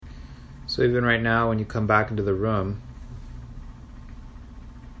So even right now, when you come back into the room,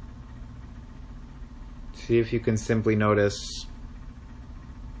 see if you can simply notice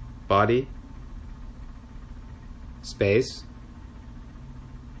body, space,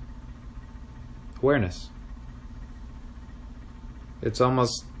 awareness. It's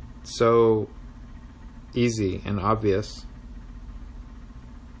almost so easy and obvious.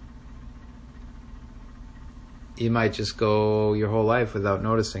 You might just go your whole life without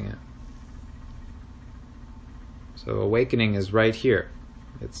noticing it. So awakening is right here.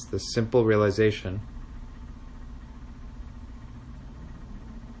 It's the simple realization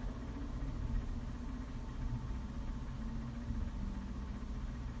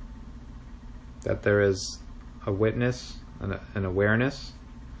that there is a witness, an awareness.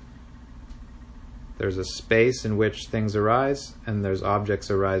 There's a space in which things arise, and there's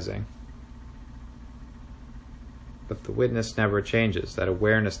objects arising. But the witness never changes. That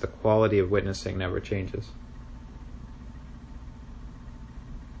awareness, the quality of witnessing, never changes.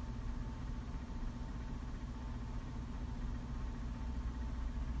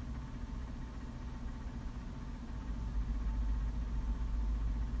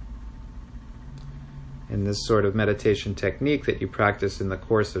 And this sort of meditation technique that you practice in the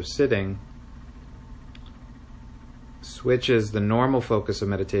course of sitting switches the normal focus of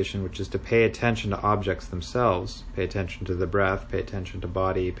meditation, which is to pay attention to objects themselves, pay attention to the breath, pay attention to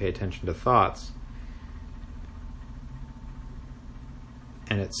body, pay attention to thoughts.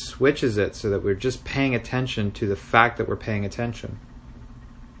 And it switches it so that we're just paying attention to the fact that we're paying attention,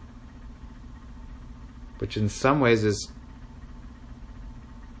 which in some ways is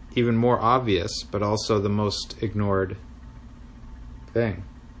even more obvious, but also the most ignored thing.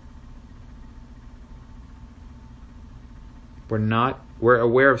 We're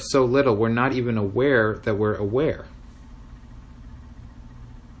aware of so little, we're not even aware that we're aware.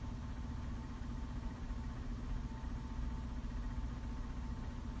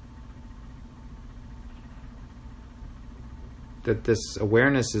 That this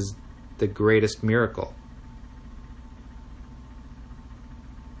awareness is the greatest miracle.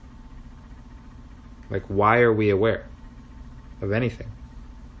 Like, why are we aware of anything?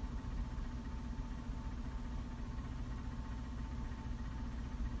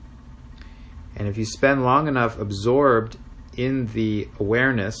 And if you spend long enough absorbed in the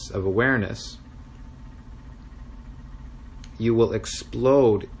awareness of awareness, you will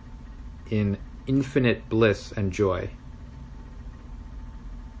explode in infinite bliss and joy.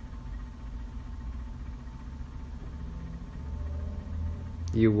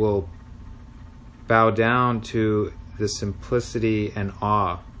 You will bow down to the simplicity and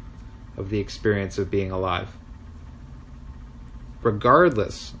awe of the experience of being alive,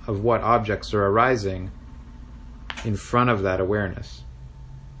 regardless of what objects are arising in front of that awareness.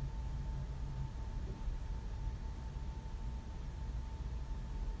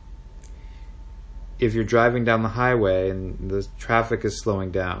 If you're driving down the highway and the traffic is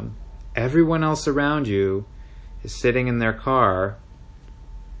slowing down, everyone else around you is sitting in their car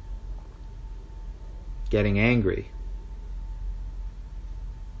getting angry.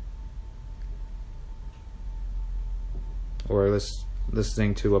 Or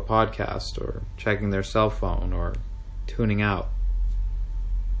listening to a podcast, or checking their cell phone, or tuning out.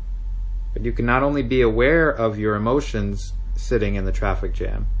 But you can not only be aware of your emotions sitting in the traffic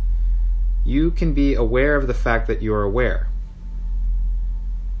jam, you can be aware of the fact that you are aware.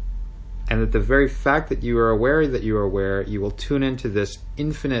 And that the very fact that you are aware that you are aware, you will tune into this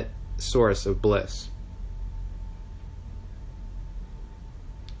infinite source of bliss.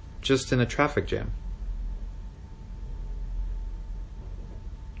 Just in a traffic jam.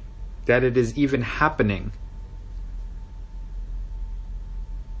 That it is even happening.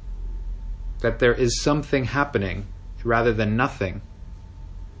 That there is something happening rather than nothing.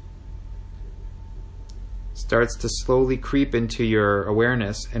 Starts to slowly creep into your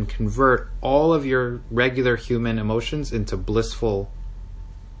awareness and convert all of your regular human emotions into blissful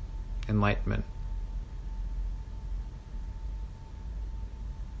enlightenment.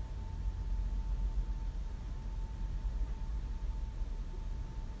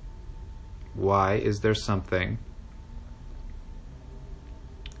 Why is there something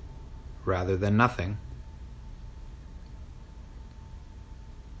rather than nothing?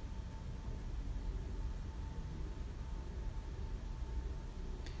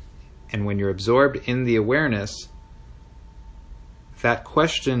 And when you're absorbed in the awareness, that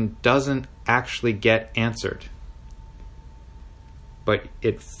question doesn't actually get answered, but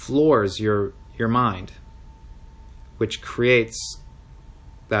it floors your mind, which creates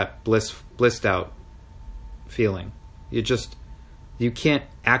that blissed out feeling. You you can't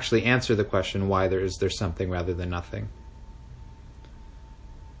actually answer the question why there's something rather than nothing.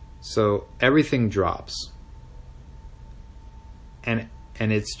 So everything drops. And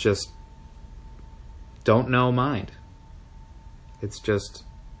it's just don't know mind. It's just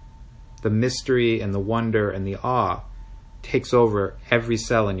the mystery and the wonder and the awe takes over every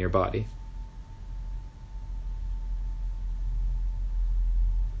cell in your body.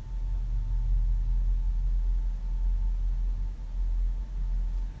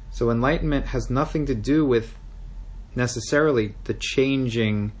 So enlightenment has nothing to do with necessarily the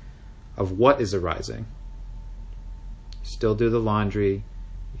changing of what is arising. You still do the laundry,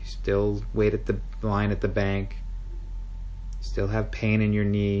 you still wait at the line at the bank, you still have pain in your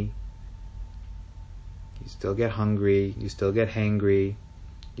knee, you still get hungry, you still get hangry,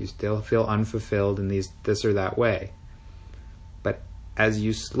 you still feel unfulfilled in this or that way. But as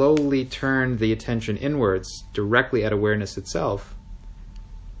you slowly turn the attention inwards, directly at awareness itself,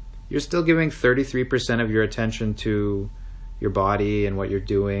 you're still giving 33% of your attention to your body and what you're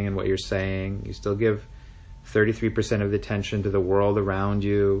doing and what you're saying. You still give 33% of the attention to the world around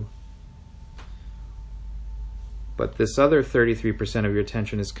you. But this other 33% of your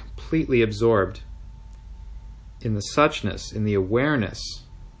attention is completely absorbed in the suchness, in the awareness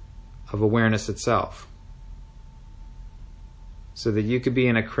of awareness itself. So that you could be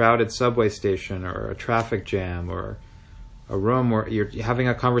in a crowded subway station or a traffic jam or a room where you're having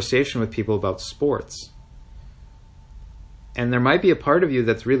a conversation with people about sports. And there might be a part of you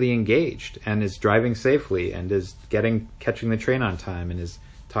that's really engaged and is driving safely and is catching the train on time and is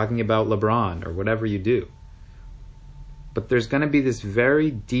talking about LeBron or whatever you do. But there's going to be this very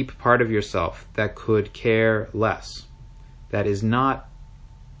deep part of yourself that could care less, that is not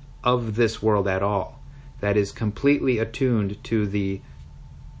of this world at all, that is completely attuned to the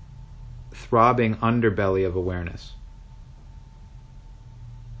throbbing underbelly of awareness.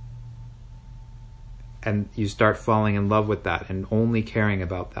 And you start falling in love with that and only caring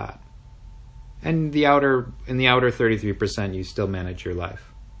about that. And in the outer 33%, you still manage your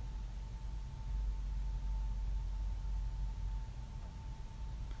life.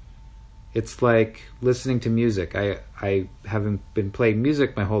 It's like listening to music. I haven't been playing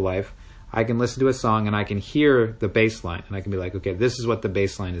music my whole life. I can listen to a song and I can hear the bass line and I can be like, okay, this is what the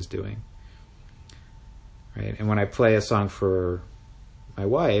bass line is doing. Right? And when I play a song for my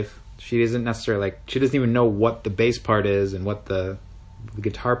wife, she doesn't necessarily she doesn't even know what the bass part is and what the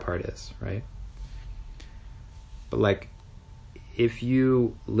guitar part is, right? But if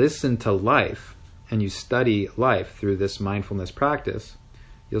you listen to life and you study life through this mindfulness practice,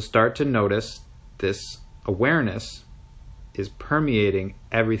 you'll start to notice this awareness is permeating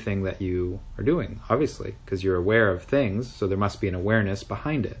everything that you are doing, obviously, because you're aware of things, so there must be an awareness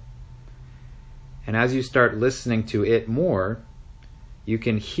behind it. And as you start listening to it more, you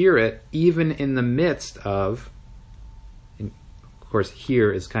can hear it even in the midst of, and of course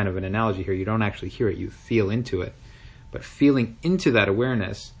hear is kind of an analogy here, you don't actually hear it, you feel into it. But feeling into that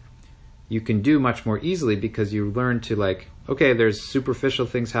awareness, you can do much more easily because you learn to okay, there's superficial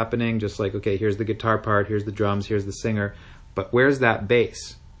things happening, just okay, here's the guitar part, here's the drums, here's the singer, but where's that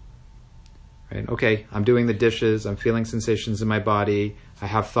bass? Right? Okay, I'm doing the dishes, I'm feeling sensations in my body, I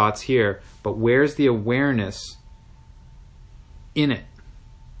have thoughts here, but where's the awareness in it?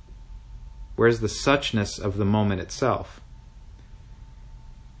 Where's the suchness of the moment itself?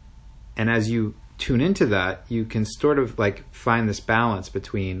 And as you tune into that, you can sort of find this balance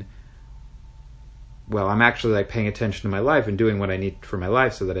between, well, I'm actually paying attention to my life and doing what I need for my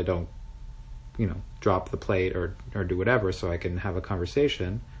life so that I don't, drop the plate or do whatever, so I can have a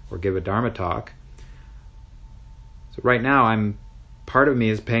conversation or give a Dharma talk. So right now part of me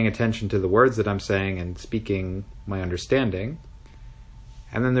is paying attention to the words that I'm saying and speaking my understanding.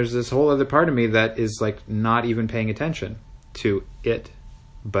 And then there's this whole other part of me that is not even paying attention to it,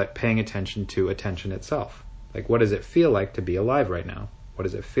 but paying attention to attention itself. What does it feel like to be alive right now? What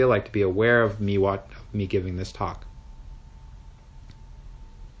does it feel like to be aware of me giving this talk?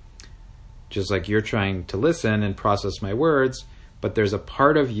 Just like you're trying to listen and process my words, but there's a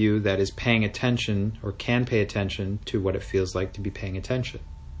part of you that is paying attention or can pay attention to what it feels like to be paying attention.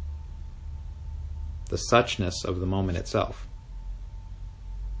 The suchness of the moment itself.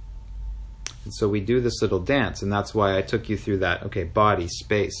 And so we do this little dance, and that's why I took you through that, okay, body,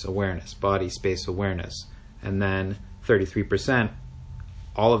 space, awareness, and then 33%,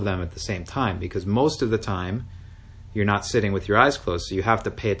 all of them at the same time, because most of the time you're not sitting with your eyes closed, so you have to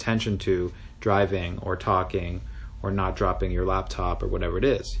pay attention to driving or talking or not dropping your laptop or whatever it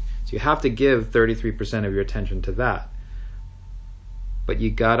is. So you have to give 33% of your attention to that. But you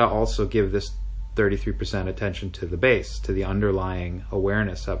gotta also give this 33% attention to the base, to the underlying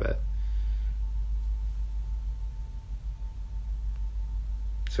awareness of it.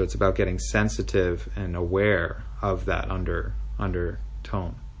 So it's about getting sensitive and aware of that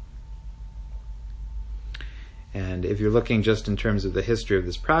undertone. And if you're looking just in terms of the history of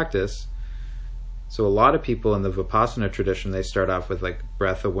this practice, so a lot of people in the Vipassana tradition, they start off with like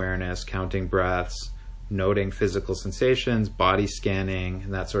breath awareness, counting breaths, noting physical sensations, body scanning,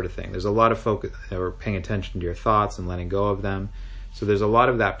 and that sort of thing. There's a lot of focus, or paying attention to your thoughts and letting go of them. So there's a lot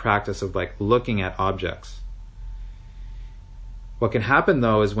of that practice of like looking at objects. What can happen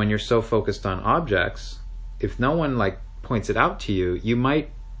though is when you're so focused on objects, if no one like points it out to you, you might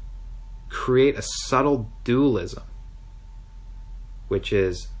create a subtle dualism, which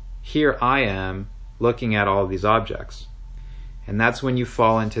is, here I am looking at all of these objects. And that's when you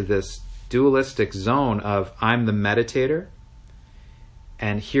fall into this dualistic zone of, I'm the meditator,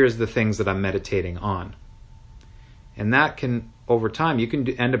 and here's the things that I'm meditating on. And that can, over time, you can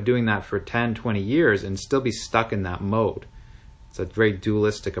end up doing that for 10, 20 years and still be stuck in that mode. It's a very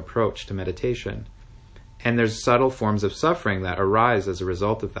dualistic approach to meditation. And there's subtle forms of suffering that arise as a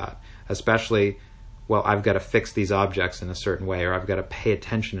result of that, especially, well, I've got to fix these objects in a certain way, or I've got to pay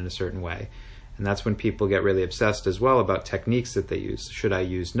attention in a certain way. And that's when people get really obsessed as well about techniques that they use. Should I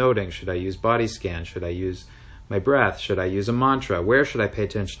use noting? Should I use body scan? Should I use my breath? Should I use a mantra? Where should I pay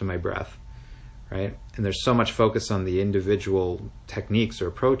attention to my breath? Right? And there's so much focus on the individual techniques or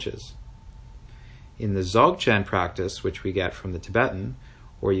approaches. In the Dzogchen practice, which we get from the Tibetan,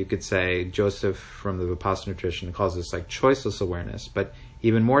 or you could say Joseph from the Vipassana tradition calls this like choiceless awareness, but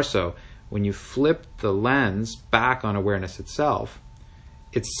even more so, when you flip the lens back on awareness itself,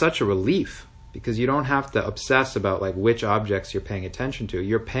 it's such a relief, because you don't have to obsess about like which objects you're paying attention to.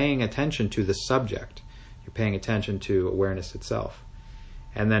 You're paying attention to the subject. You're paying attention to awareness itself.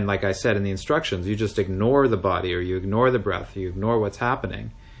 And then, like I said in the instructions, you just ignore the body, or you ignore the breath, or you ignore what's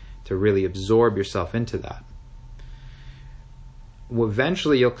happening to really absorb yourself into that. Well,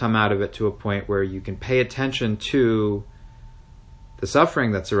 eventually you'll come out of it to a point where you can pay attention to the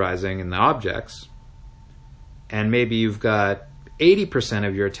suffering that's arising in the objects, and maybe you've got 80%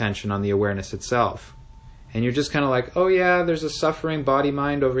 of your attention on the awareness itself. And you're just kind of like, oh yeah, there's a suffering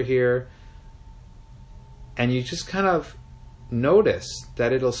body-mind over here. And you just kind of notice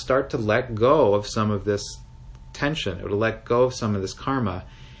that it'll start to let go of some of this tension. It'll let go of some of this karma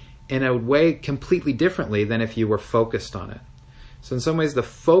in a way completely differently than if you were focused on it. So in some ways, the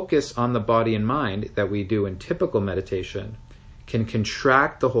focus on the body and mind that we do in typical meditation can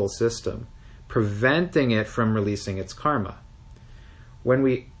contract the whole system, preventing it from releasing its karma. When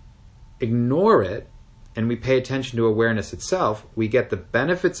we ignore it and we pay attention to awareness itself, we get the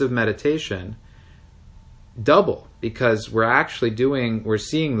benefits of meditation double, because we're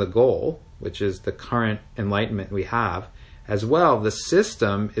seeing the goal, which is the current enlightenment we have. As well, the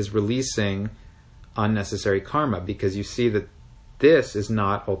system is releasing unnecessary karma, because you see that this is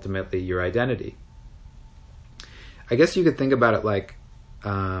not ultimately your identity. I guess you could think about it like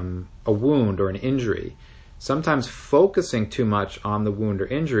a wound or an injury. Sometimes focusing too much on the wound or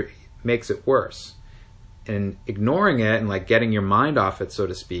injury makes it worse. And ignoring it and like getting your mind off it, so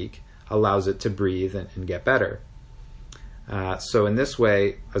to speak, allows it to breathe and get better. So in this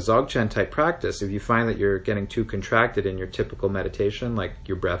way, a Dzogchen type practice, if you find that you're getting too contracted in your typical meditation, like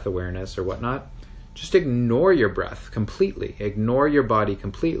your breath awareness or whatnot, just ignore your breath completely. Ignore your body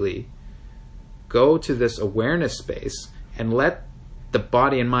completely. Go to this awareness space and let the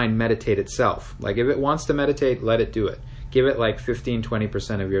body and mind meditate itself. Like if it wants to meditate, let it do it. Give it like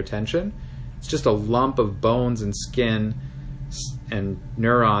 15-20% of your attention. It's just a lump of bones and skin and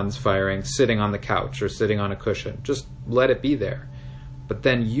neurons firing sitting on the couch or sitting on a cushion. Just let it be there. But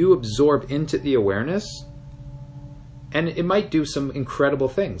then you absorb into the awareness, and it might do some incredible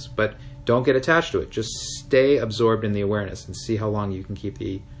things, but don't get attached to it. Just stay absorbed in the awareness and see how long you can keep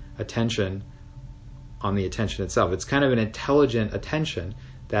the attention on the attention itself. It's kind of an intelligent attention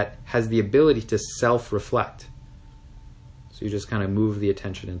that has the ability to self-reflect. So you just kind of move the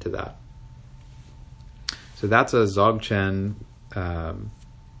attention into that. So that's a Dzogchen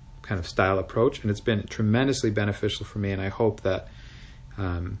kind of style approach, and it's been tremendously beneficial for me, and I hope that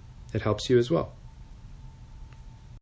it helps you as well.